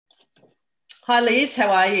Hi Liz,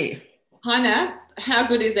 how are you? Hi Nat, how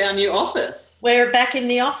good is our new office? We're back in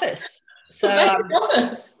the office. So We're back in the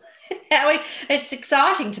office. how we, it's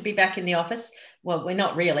exciting to be back in the office. Well, we're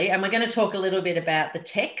not really, and we're going to talk a little bit about the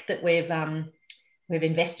tech that we've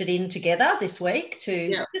invested in together this week to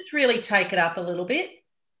Yeah, just really take it up a little bit.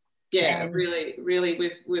 yeah, And really,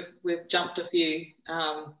 we've jumped a few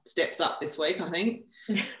steps up this week, I think.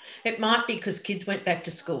 it might be because kids went back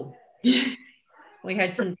to school. Yeah, We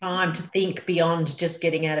had some time to think beyond just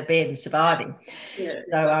getting out of bed and surviving. yeah,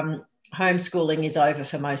 So homeschooling is over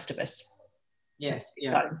for most of us. yes,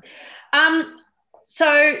 yeah. So, um,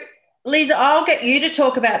 so Lisa, I'll get you to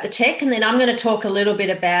talk about the tech, and then I'm going to talk a little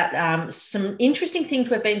bit about some interesting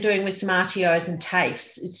things we've been doing with some RTOs and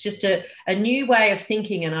TAFEs. It's just a new way of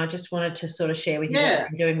thinking, and I just wanted to sort of share with you what Yeah.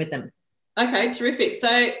 we've been doing with them. Okay, terrific.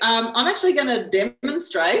 So I'm actually going to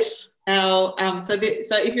demonstrate our. So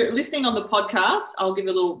if you're listening on the podcast, I'll give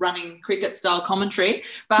a little running cricket style commentary.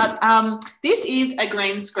 But this is a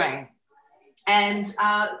green screen, and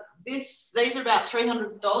these are about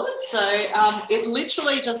 $300. So it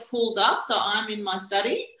literally just pulls up. So I'm in my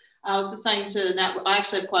study. I was just saying to Nat, I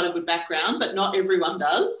actually have quite a good background, but not everyone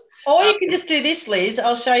does. Or you can just do this, Liz.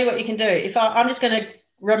 I'll show you what you can do. I'm just going to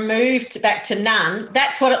remove back to none.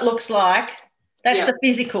 That's what it looks like. That's the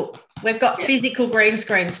physical. We've got physical green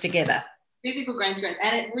screens together. Physical green screens.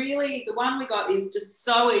 And it really, the one we got is just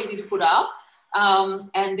so easy to put up.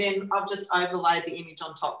 And then I've just overlaid the image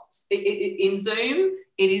on top. In Zoom,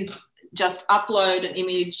 it is just upload an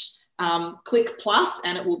image, click plus,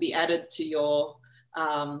 and it will be added to your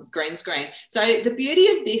green screen. So the beauty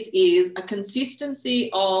of this is a consistency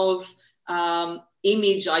of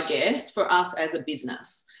image, I guess, for us as a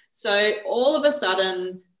business. So all of a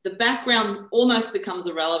sudden, the background almost becomes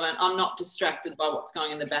irrelevant. I'm not distracted by what's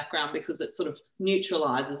going in the background because it sort of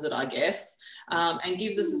neutralizes it, I guess, and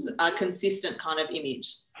gives us a consistent kind of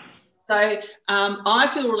image. So I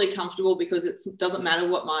feel really comfortable because it doesn't matter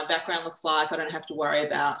what my background looks like. I don't have to worry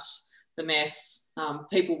about the mess,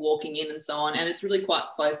 people walking in and so on. And it's really quite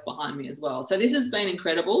close behind me as well. So this has been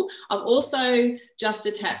incredible. I've also just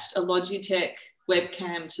attached a Logitech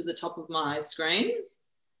webcam to the top of my screen,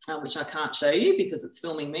 which I can't show you because it's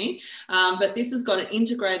filming me. But this has got an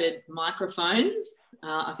integrated microphone.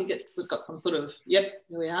 I think it's got some sort of, yep,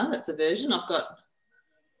 here we are. That's a version. I've got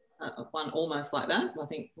one almost like that. I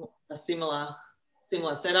think a similar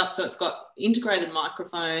setup. So it's got integrated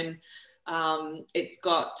microphone. It's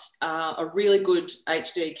got a really good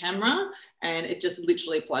HD camera, and it just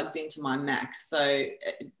literally plugs into my Mac. So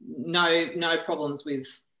no problems with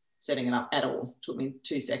setting it up at all. It took me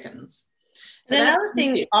 2 seconds. So and another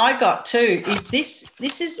thing I got too is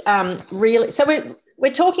this is really, so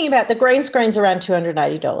we're talking about the green screen's around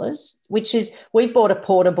 $280, which is, we bought a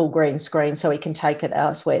portable green screen so we can take it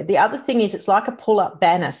elsewhere. The other thing is it's like a pull-up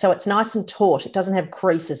banner, so it's nice and taut. It doesn't have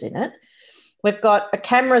creases in it. We've got a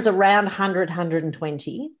camera's around 100,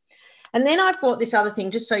 120. And then I bought this other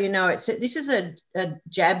thing, just so you know, this is a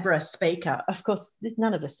Jabra speaker. Of course,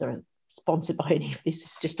 none of us are sponsored by any of this.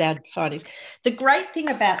 It's just our findings. The great thing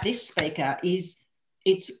about this speaker is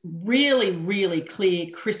it's really, really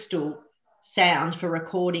clear, crystal sound for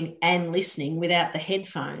recording and listening without the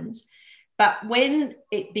headphones. But when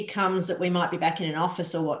it becomes that we might be back in an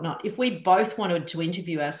office or whatnot, if we both wanted to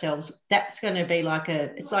interview ourselves, that's going to be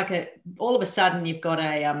all of a sudden you've got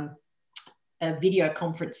a video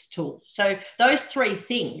conference tool. So those three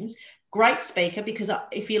things, great speaker, because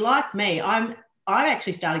if you're like me, I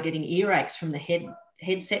actually started getting earaches from the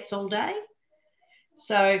headsets all day.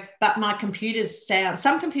 So, but my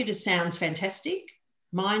some computers sounds fantastic.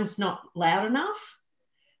 Mine's not loud enough.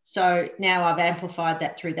 So now I've amplified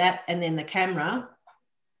that through that. And then the camera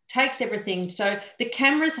takes everything. So the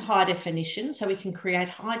camera's high definition. So we can create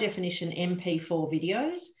high definition MP4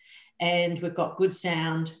 videos, and we've got good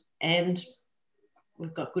sound and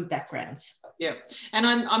we've got good backgrounds. Yeah. And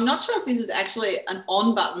I'm not sure if this is actually an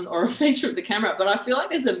on button or a feature of the camera, but I feel like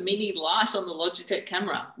there's a mini light on the Logitech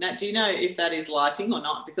camera. Now, do you know if that is lighting or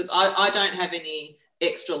not? Because I don't have any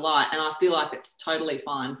extra light, and I feel like it's totally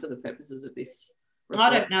fine for the purposes of this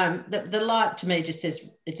report. I don't know. The light to me just says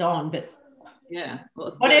it's on, but yeah, well,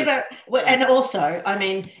 it's whatever. And also, I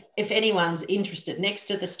mean, if anyone's interested, next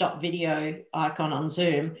to the stop video icon on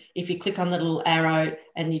Zoom, if you click on the little arrow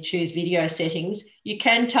and you choose video settings, you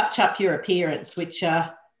can touch up your appearance, which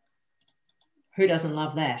who doesn't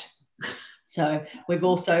love that? So we've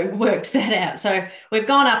also worked that out. So we've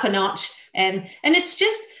gone up a notch, and it's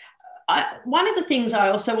just one of the things I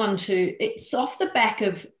also want to, it's off the back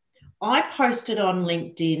of, I posted on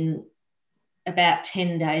LinkedIn about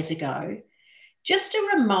 10 days ago, just a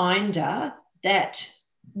reminder that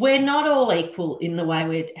we're not all equal in the way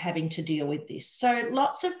we're having to deal with this. So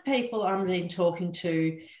lots of people I've been talking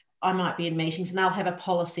to, I might be in meetings and they'll have a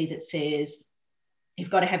policy that says, you've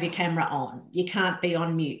got to have your camera on. You can't be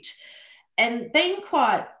on mute. And being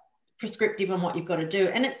quite prescriptive on what you've got to do.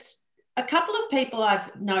 And it's a couple of people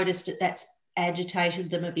I've noticed that's agitated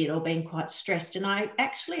them a bit or been quite stressed. And I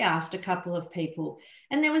actually asked a couple of people,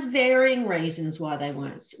 and there was varying reasons why they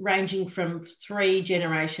weren't, ranging from 3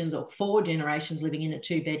 generations or 4 generations living in a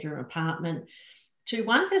 2-bedroom apartment, to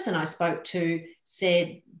one person I spoke to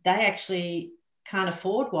said they actually can't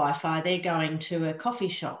afford Wi-Fi. They're going to a coffee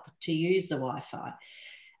shop to use the Wi-Fi.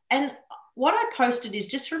 And what I posted is,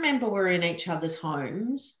 just remember we're in each other's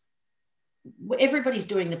homes. Everybody's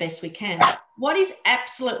doing the best we can. What is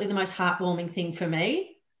absolutely the most heartwarming thing for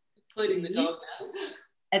me, including the dog now.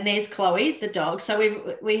 And there's Chloe, the dog.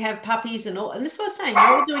 So we have puppies and all. And this is what I was saying,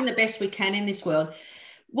 we're all doing the best we can in this world.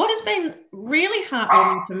 What has been really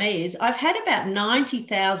heartwarming for me is I've had about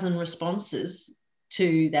 90,000 responses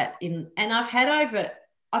to that, and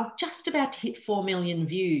I'm just about to hit 4 million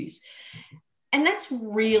views. And that's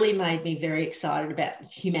really made me very excited about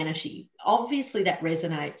humanity. Obviously, that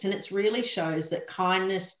resonates, and it really shows that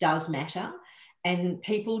kindness does matter, and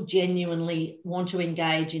people genuinely want to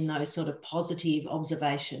engage in those sort of positive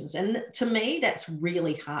observations. And to me, that's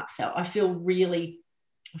really heartfelt. I feel really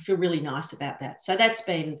nice about that. So that's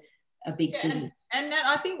been a big thing. And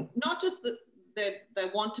I think not just that they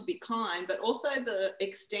want to be kind, but also the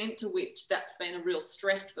extent to which that's been a real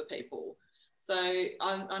stress for people. So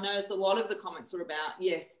I noticed a lot of the comments were about,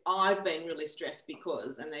 yes, I've been really stressed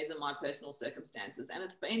because, and these are my personal circumstances, and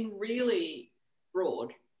it's been really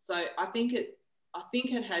broad. So I think it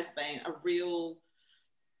has been a real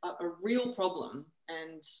problem,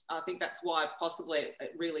 and I think that's why possibly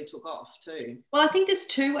it really took off too. Well, I think there's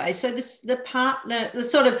 2 ways. So the partner, the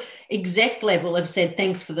sort of exec level, have said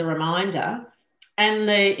thanks for the reminder, and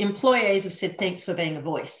the employees have said thanks for being a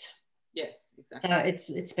voice. Yes, exactly.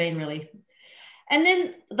 So it's been really. And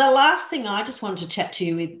then the last thing I just wanted to chat to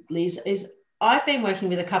you with, Liz, is I've been working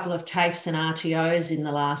with a couple of TAFEs and RTOs in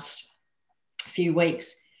the last few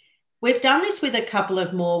weeks. We've done this with a couple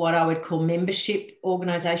of more what I would call membership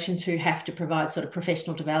organisations who have to provide sort of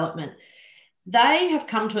professional development. They have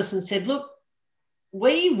come to us and said, look,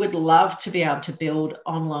 we would love to be able to build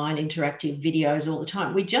online interactive videos all the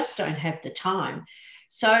time. We just don't have the time.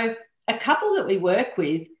 So a couple that we work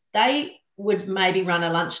with, they would maybe run a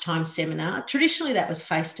lunchtime seminar. Traditionally, that was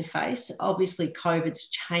face-to-face. Obviously, COVID's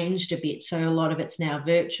changed a bit, so a lot of it's now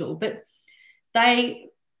virtual. But they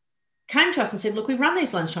came to us and said, look, we run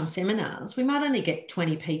these lunchtime seminars. We might only get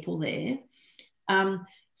 20 people there.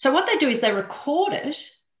 So what they do is they record it.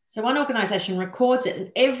 So one organisation records it,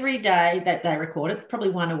 and every day that they record it, probably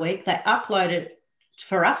one a week, they upload it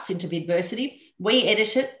for us into VidVersity. We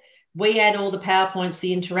edit it. We add all the PowerPoints,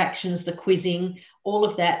 the interactions, the quizzing, all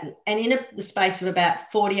of that. And in the space of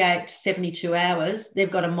about 48 to 72 hours,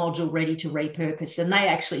 they've got a module ready to repurpose, and they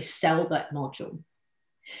actually sell that module.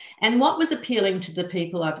 And what was appealing to a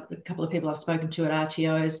couple of people I've spoken to at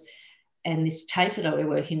RTOs and this TAFE that we're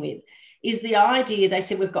working with, is the idea, they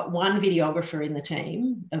said we've got one videographer in the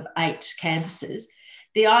team of 8 campuses.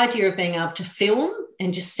 The idea of being able to film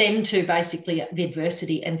and just send to basically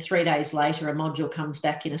VidVersity, and 3 days later a module comes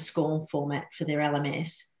back in a SCORM format for their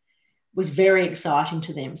LMS, was very exciting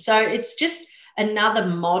to them. So it's just another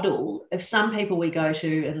model of some people we go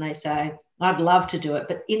to and they say, I'd love to do it,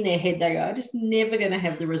 but in their head they go, I'm just never going to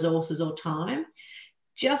have the resources or time.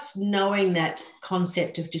 Just knowing that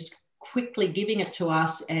concept of just quickly giving it to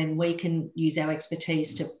us, and we can use our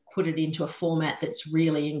expertise to put it into a format that's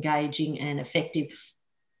really engaging and effective,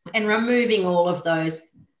 and removing all of those,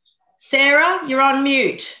 Sarah, you're on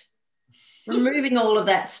mute, removing all of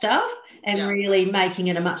that stuff and really making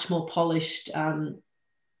it a much more polished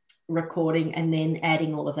recording, and then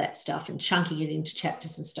adding all of that stuff and chunking it into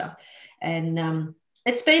chapters and stuff. And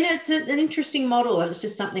it's an interesting model, and it's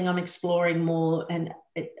just something I'm exploring more. And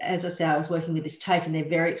as I say, I was working with this TAFE, and they're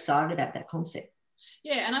very excited about that concept.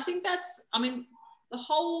 Yeah, and I think the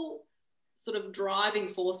whole sort of driving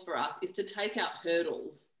force for us is to take out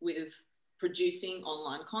hurdles with producing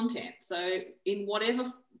online content. So in whatever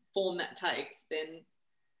form that takes, then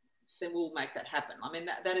we'll make that happen. I mean,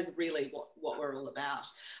 that is really what we're all about.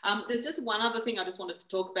 There's just one other thing I just wanted to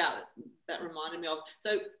talk about that reminded me of.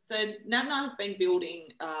 So Nat and I have been building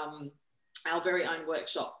our very own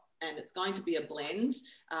workshop, and it's going to be a blend.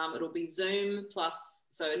 It'll be Zoom plus,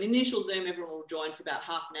 so an initial Zoom, everyone will join for about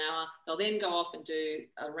half an hour. They'll then go off and do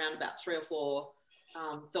around about 3 or 4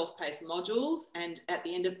 self-paced modules. And at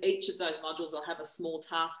the end of each of those modules, they'll have a small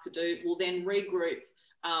task to do. We'll then regroup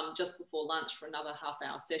just before lunch for another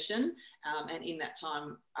half-hour session. And in that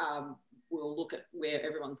time, we'll look at where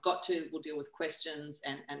everyone's got to. We'll deal with questions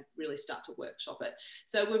and really start to workshop it.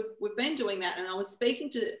 So we've been doing that. And I was speaking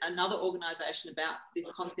to another organisation about this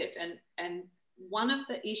concept, and one of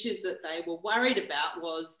the issues that they were worried about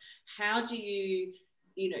was, how do you,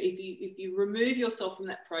 if you remove yourself from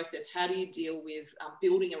that process, how do you deal with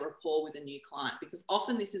building a rapport with a new client? Because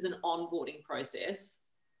often this is an onboarding process.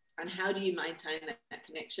 And how do you maintain that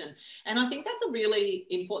connection? And I think that's a really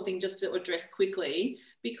important thing just to address quickly,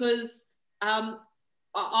 because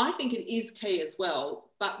I think it is key as well.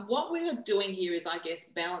 But what we are doing here is, I guess,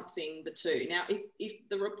 balancing the two. Now, if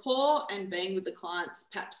the rapport and being with the clients,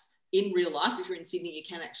 perhaps in real life, if you're in Sydney, you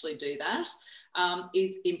can actually do that,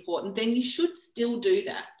 is important, then you should still do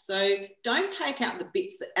that. So don't take out the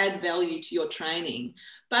bits that add value to your training.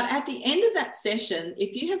 But at the end of that session,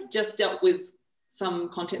 if you have just dealt with some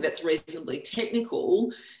content that's reasonably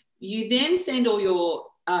technical, you then send all your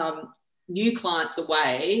new clients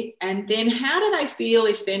away, and then how do they feel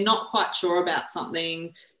if they're not quite sure about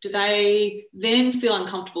something? Do they then feel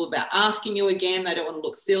uncomfortable about asking you again? They don't want to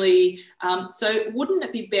look silly. So wouldn't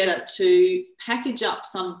it be better to package up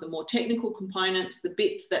some of the more technical components, the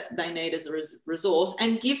bits that they need as a resource,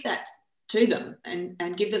 and give that to them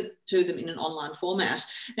and give them to them in an online format?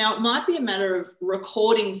 Now, it might be a matter of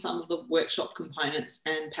recording some of the workshop components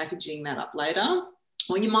and packaging that up later,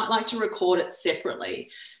 or you might like to record it separately.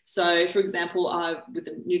 So, for example, with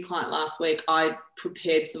a new client last week, I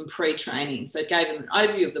prepared some pre-training. So gave them an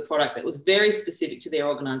overview of the product that was very specific to their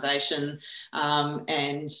organisation,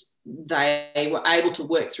 and they were able to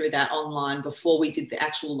work through that online before we did the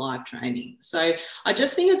actual live training. So I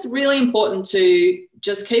just think it's really important to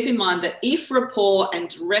just keep in mind that if rapport and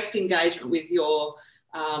direct engagement with your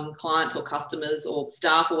clients or customers or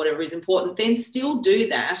staff or whatever is important, then still do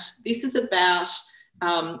that. This is about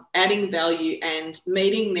adding value and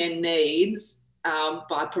meeting their needs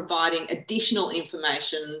by providing additional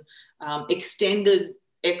information, extended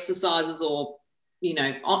exercises, or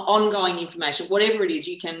ongoing information, whatever it is.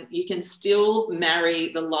 You can still marry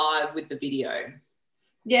the live with the video.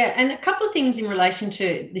 Yeah, and a couple of things in relation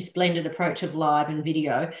to this blended approach of live and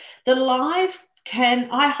video. The live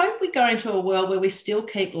I hope we go into a world where we still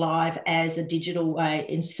keep live as a digital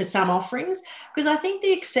way for some offerings, because I think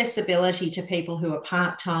the accessibility to people who are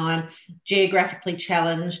part-time, geographically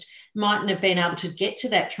challenged, mightn't have been able to get to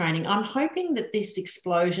that training. I'm hoping that this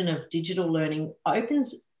explosion of digital learning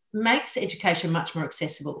makes education much more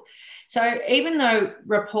accessible. So even though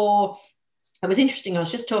rapport, it was interesting, I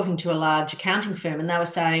was just talking to a large accounting firm, and they were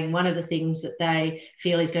saying one of the things that they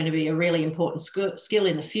feel is going to be a really important skill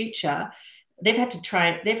in the future. They've had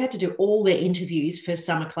to do all their interviews for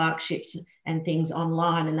summer clerkships and things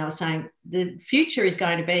online. And they were saying the future is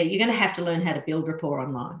going to be, you're going to have to learn how to build rapport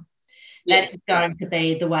online. Yes. That's going to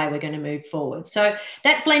be the way we're going to move forward. So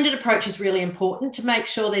that blended approach is really important, to make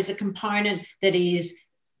sure there's a component that is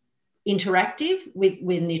interactive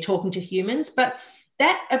when you're talking to humans, but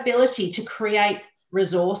that ability to create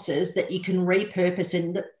resources that you can repurpose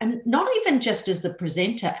and not even just as the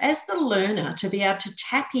presenter, as the learner, to be able to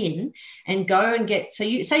tap in and go and get, so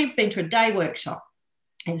you say you've been to a day workshop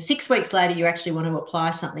and 6 weeks later you actually want to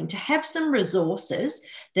apply something, to have some resources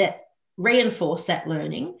that reinforce that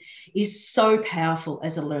learning is so powerful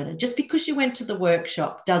as a learner. Just because you went to the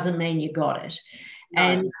workshop doesn't mean you got it. No,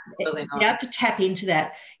 and to be able to tap into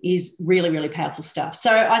that is really, really powerful stuff. So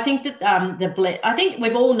I think that I think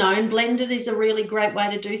we've all known blended is a really great way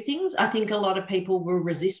to do things. I think a lot of people were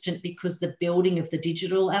resistant because the building of the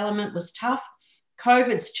digital element was tough.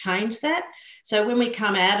 COVID's changed that. So when we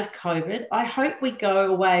come out of COVID, I hope we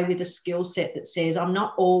go away with a skill set that says, I'm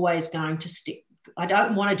not always going to stick. I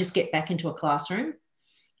don't want to just get back into a classroom.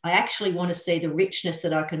 I actually want to see the richness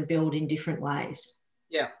that I can build in different ways.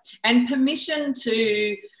 Yeah, and permission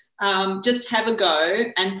to just have a go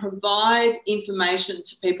and provide information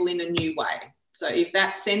to people in a new way. So if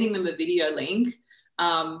that's sending them a video link,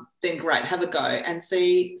 then great, have a go and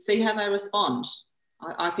see how they respond.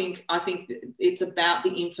 I think it's about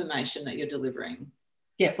the information that you're delivering.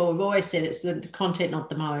 Yeah, well, we've always said it's the content, not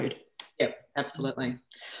the mode. Yep, absolutely.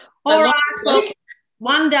 All right. Well,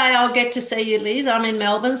 one day I'll get to see you, Liz. I'm in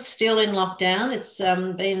Melbourne, still in lockdown. It's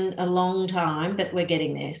been a long time, but we're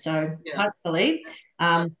getting there. So yeah.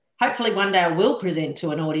 Hopefully one day I will present to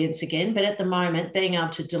an audience again. But at the moment, being able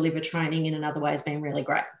to deliver training in another way has been really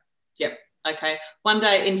great. Yep. Okay. One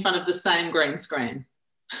day in front of the same green screen.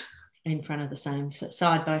 In front of the same,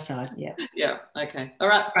 side by side. Yeah. Yeah. Okay. All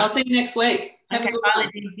right. I'll see you next week. Have a good one.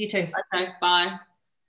 You too. Okay. Bye.